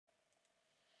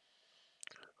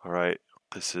All right,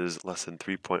 this is lesson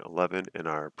 3.11 in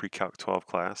our Pre-Calc 12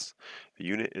 class. The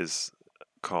unit is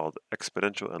called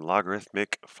Exponential and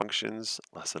Logarithmic Functions.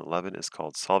 Lesson 11 is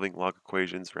called Solving Log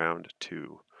Equations, Round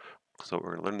 2. So what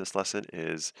we're going to learn in this lesson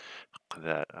is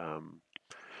that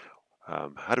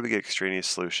how do we get extraneous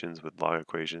solutions with log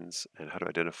equations, and how to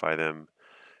identify them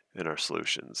in our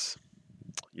solutions.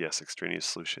 Yes, extraneous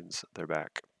solutions, they're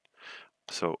back.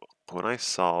 So when I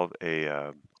solve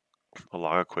a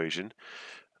log equation,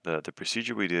 the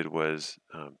procedure we did was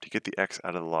to get the x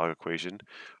out of the log equation,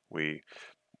 we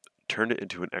turned it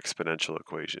into an exponential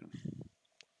equation.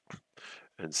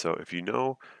 And so if you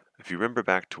remember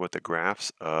back to what the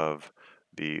graphs of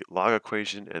the log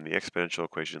equation and the exponential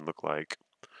equation look like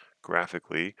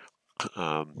graphically,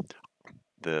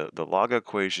 the log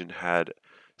equation had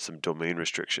some domain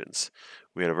restrictions.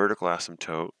 We had a vertical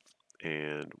asymptote,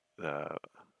 and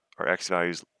our x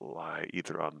values lie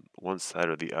either on one side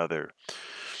or the other.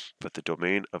 But the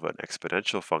domain of an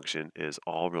exponential function is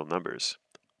all real numbers.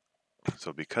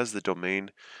 So because the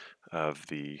domain of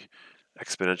the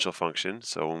exponential function,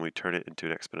 so when we turn it into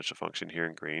an exponential function here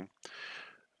in green,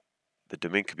 the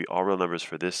domain could be all real numbers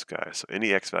for this guy. So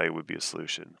any x value would be a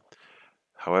solution.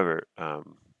 However,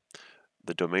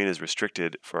 the domain is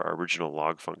restricted for our original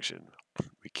log function.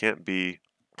 We can't be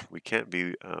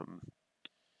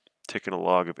taking a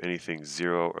log of anything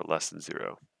 0 or less than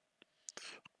 0.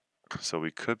 So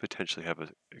we could potentially have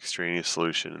an extraneous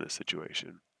solution in this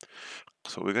situation.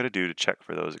 So what we got to do to check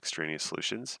for those extraneous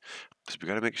solutions is we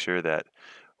got to make sure that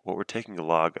what we're taking a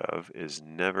log of is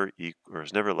never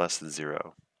less than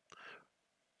 0,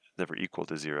 never equal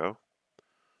to 0.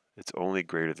 It's only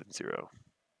greater than 0.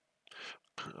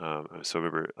 So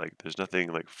remember, like, there's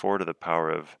nothing like 4 to the power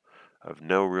of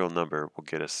no real number will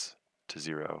get us to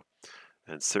 0,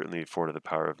 and certainly 4 to the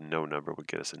power of no number would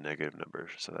get us a negative number.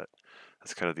 So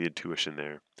that's kind of the intuition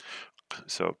there.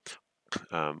 So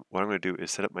what I'm going to do is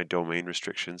set up my domain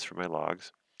restrictions for my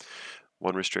logs.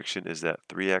 One restriction is that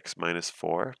 3x minus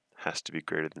 4 has to be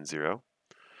greater than 0.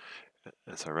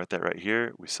 And so I write that right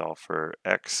here. We solve for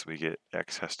x. We get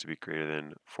x has to be greater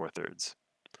than 4/3.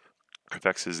 If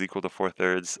x is equal to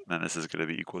 4/3, then this is going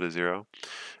to be equal to 0.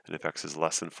 And if x is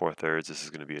less than 4/3, this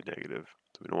is going to be a negative.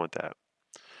 So we don't want that.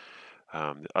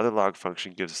 The other log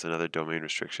function gives us another domain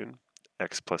restriction.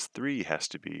 X plus 3 has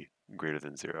to be greater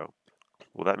than 0.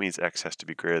 Well, that means x has to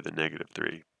be greater than negative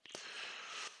 3.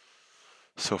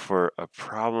 So for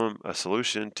a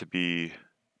solution to be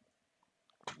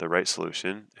the right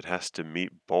solution, it has to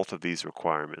meet both of these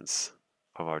requirements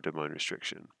of our domain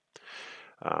restriction.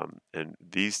 And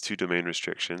these two domain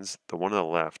restrictions, the one on the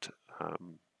left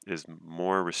is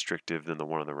more restrictive than the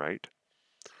one on the right.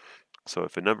 So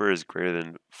if a number is greater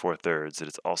than 4/3,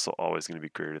 it's also always going to be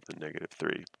greater than negative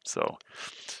 3. So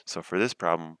for this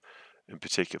problem in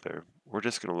particular, we're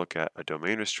just going to look at a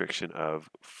domain restriction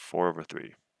of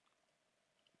 4/3.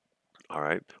 All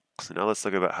right, so now let's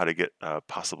look about how to get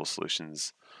possible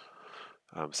solutions.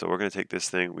 So we're going to take this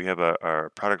thing. We have our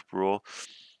product rule.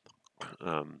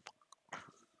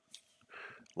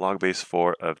 Log base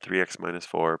 4 of 3x minus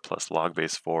 4 plus log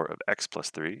base 4 of x plus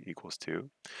 3 equals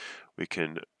 2. We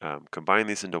can combine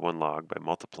these into one log by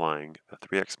multiplying the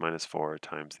 3x minus 4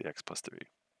 times the x plus 3.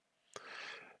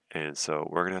 And so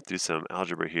we're going to have to do some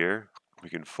algebra here. We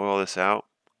can FOIL this out.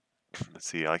 Let's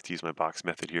see, I like to use my box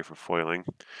method here for foiling.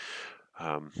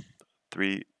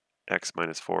 3x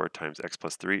minus 4 times x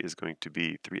plus 3 is going to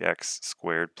be 3x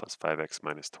squared plus 5x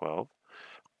minus 12.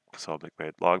 So I'll make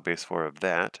my log base 4 of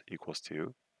that equals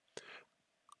 2.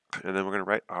 And then we're going to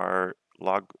write our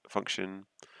log function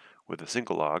with a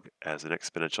single log as an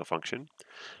exponential function.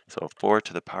 So 4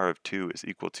 to the power of 2 is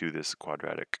equal to this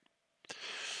quadratic,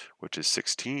 which is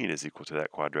 16 is equal to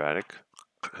that quadratic.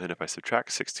 And if I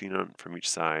subtract 16 from each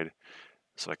side,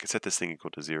 so I can set this thing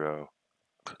equal to 0,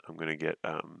 I'm going to get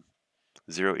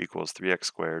 0 equals 3x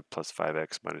squared plus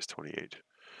 5x minus 28.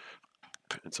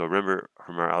 And so remember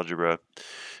from our algebra,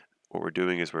 what we're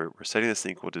doing is we're setting this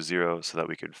thing equal to 0 so that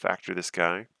we can factor this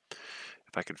guy.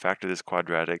 If I can factor this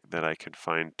quadratic, then I can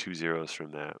find 2 zeros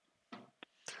from that.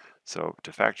 So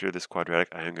to factor this quadratic,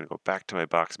 I am going to go back to my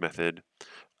box method.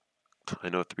 I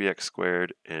know 3x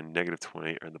squared and negative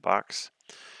 28 are in the box.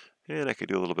 And I could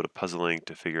do a little bit of puzzling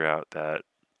to figure out that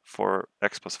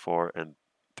 4x plus 4 and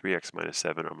 3x minus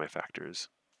 7 are my factors.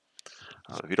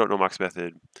 If you don't know box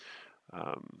method,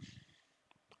 I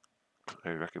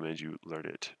recommend you learn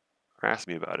it or ask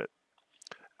me about it.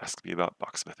 Ask me about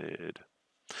box method.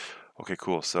 Okay,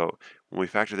 cool. So when we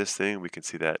factor this thing, we can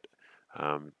see that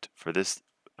for this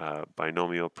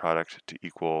binomial product to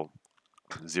equal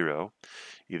 0,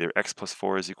 either x plus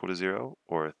 4 is equal to 0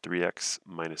 or 3x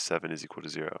minus 7 is equal to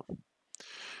 0.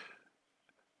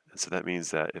 And so that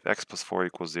means that if x plus 4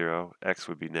 equals 0, x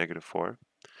would be negative 4.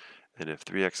 And if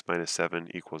 3x minus 7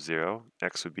 equals 0,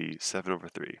 x would be 7 over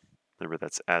 3. Remember,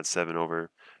 that's add 7 over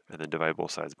and then divide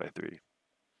both sides by 3.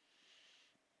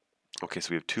 Okay, so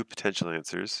we have two potential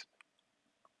answers.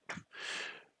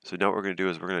 So now what we're going to do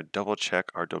is we're going to double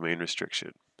check our domain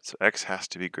restriction. So x has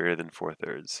to be greater than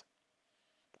 4/3.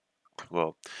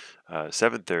 Well,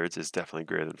 7/3 is definitely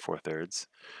greater than 4/3.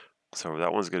 So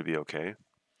that one's going to be okay.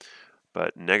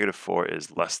 But negative 4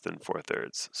 is less than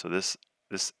 4/3. So this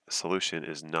solution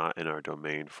is not in our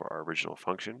domain for our original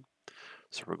function.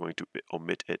 So we're going to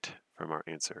omit it from our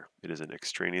answer. It is an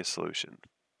extraneous solution.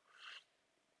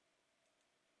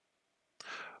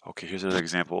 Okay, here's another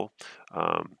example.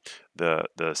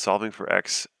 The solving for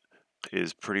x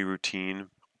is pretty routine.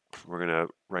 We're going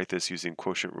to write this using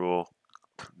quotient rule.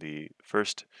 The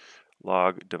first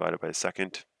log divided by the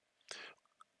second.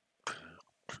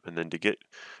 And then to get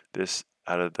this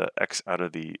out of the x out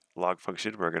of the log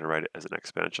function, we're going to write it as an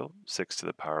exponential. 6 to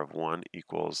the power of 1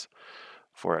 equals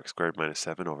 4x squared minus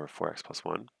 7 over 4x plus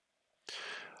 1.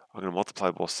 I'm going to multiply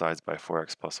both sides by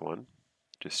 4x plus 1,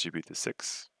 distribute the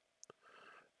 6,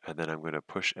 and then I'm going to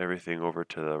push everything over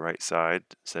to the right side,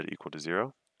 set it equal to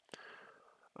 0.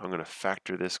 I'm going to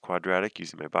factor this quadratic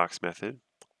using my box method.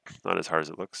 Not as hard as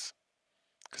it looks,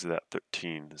 because of that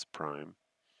 13 is prime.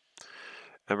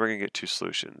 And we're going to get two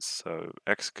solutions. So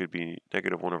x could be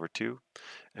negative 1 over 2,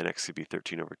 and x could be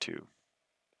 13 over 2.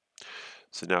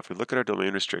 So now if we look at our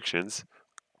domain restrictions,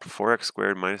 4x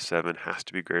squared minus 7 has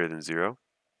to be greater than 0,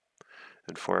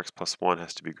 and 4x plus 1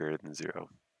 has to be greater than 0.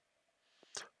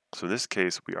 So in this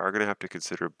case, we are going to have to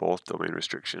consider both domain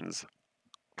restrictions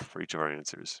for each of our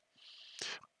answers.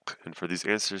 And for these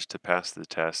answers to pass the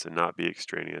test and not be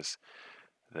extraneous,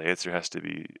 the answer has to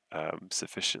be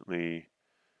sufficient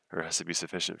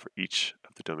for each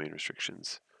of the domain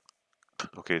restrictions.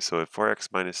 Okay, so if 4x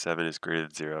minus 7 is greater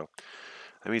than 0,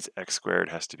 that means x squared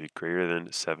has to be greater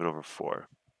than 7 over 4.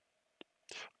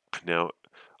 Now,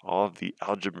 all of the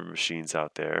algebra machines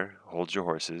out there, hold your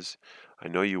horses. I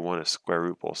know you want to square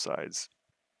root both sides.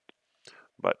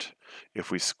 But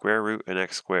if we square root an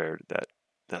x squared,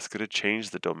 that's going to change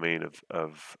the domain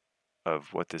of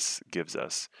what this gives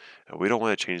us. And we don't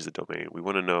want to change the domain. We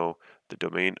want to know the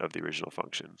domain of the original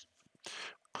function.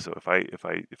 So if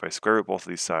I square root both of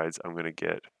these sides, I'm going to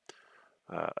get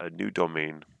a new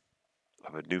domain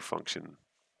of a new function.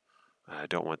 I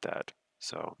don't want that.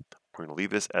 So we're going to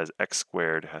leave this as x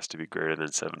squared has to be greater than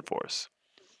 7/4.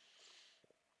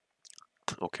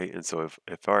 Okay, and so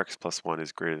if our x plus 1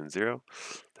 is greater than 0,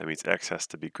 that means x has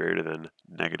to be greater than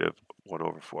negative 1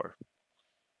 over 4.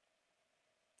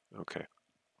 Okay,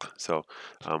 so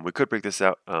we could break this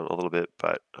out a little bit,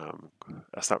 but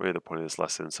that's not really the point of this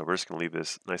lesson. So we're just going to leave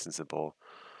this nice and simple.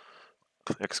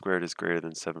 X squared is greater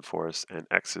than 7/4, and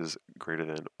x is greater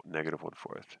than negative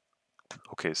 1/4.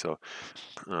 Okay, so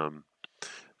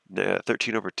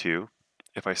 13 over 2,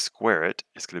 if I square it,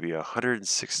 it's going to be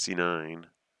 169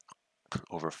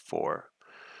 over 4.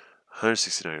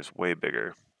 169 is way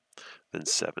bigger than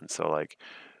 7. So like,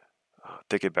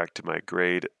 thinking back to my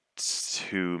grade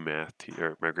 2 math,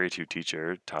 or my grade 2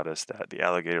 teacher taught us that the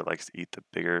alligator likes to eat the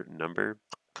bigger number.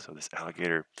 So this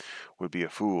alligator would be a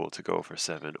fool to go for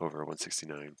 7 over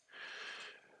 169.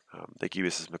 Thank you,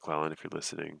 Mrs. McClellan, if you're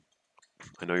listening.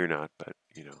 I know you're not, but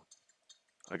you know,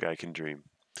 a guy can dream.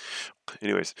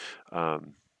 Anyways,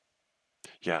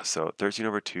 yeah, so 13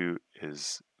 over 2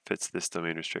 fits this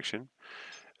domain restriction,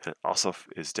 and it also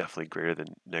is definitely greater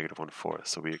than negative 1/4.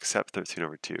 So we accept 13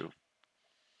 over 2.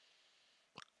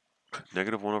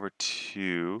 Negative 1 over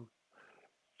 2,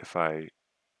 if I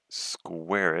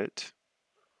square it,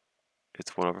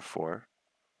 it's 1 over 4,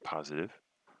 positive.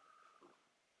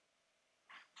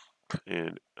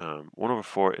 And 1 over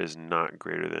 4 is not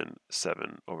greater than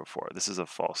 7 over 4. This is a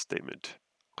false statement.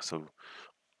 So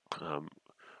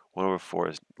 1 over 4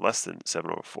 is less than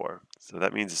 7 over 4. So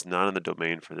that means it's not in the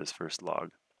domain for this first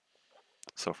log.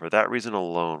 So for that reason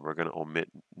alone, we're going to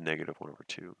omit negative 1 over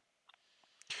 2.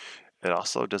 It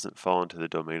also doesn't fall into the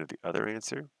domain of the other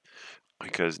answer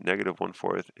because negative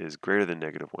 1/4 is greater than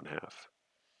negative 1/2.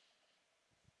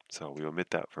 So we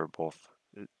omit that for both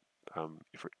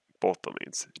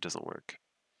domains. It doesn't work.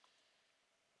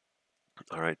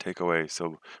 All right, takeaway.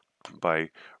 So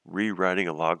by rewriting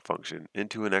a log function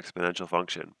into an exponential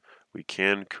function, we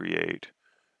can create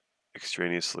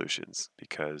extraneous solutions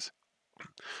because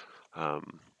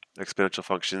exponential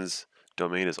functions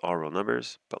domain is all real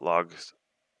numbers, but log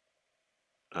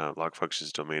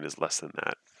functions domain is less than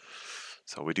that.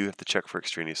 So we do have to check for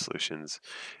extraneous solutions.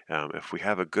 If we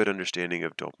have a good understanding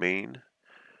of domain,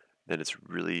 then it's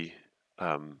really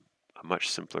a much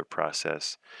simpler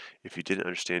process. If you didn't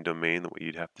understand domain, then what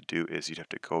you'd have to do is you'd have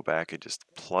to go back and just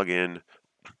plug in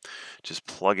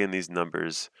these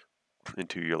numbers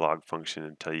into your log function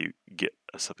until you get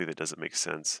something that doesn't make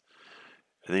sense.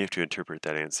 And then you have to interpret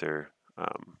that answer.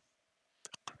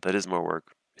 That is more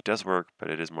work. It does work, but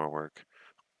it is more work.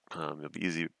 You'll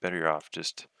be better off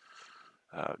just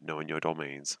knowing your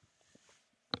domains.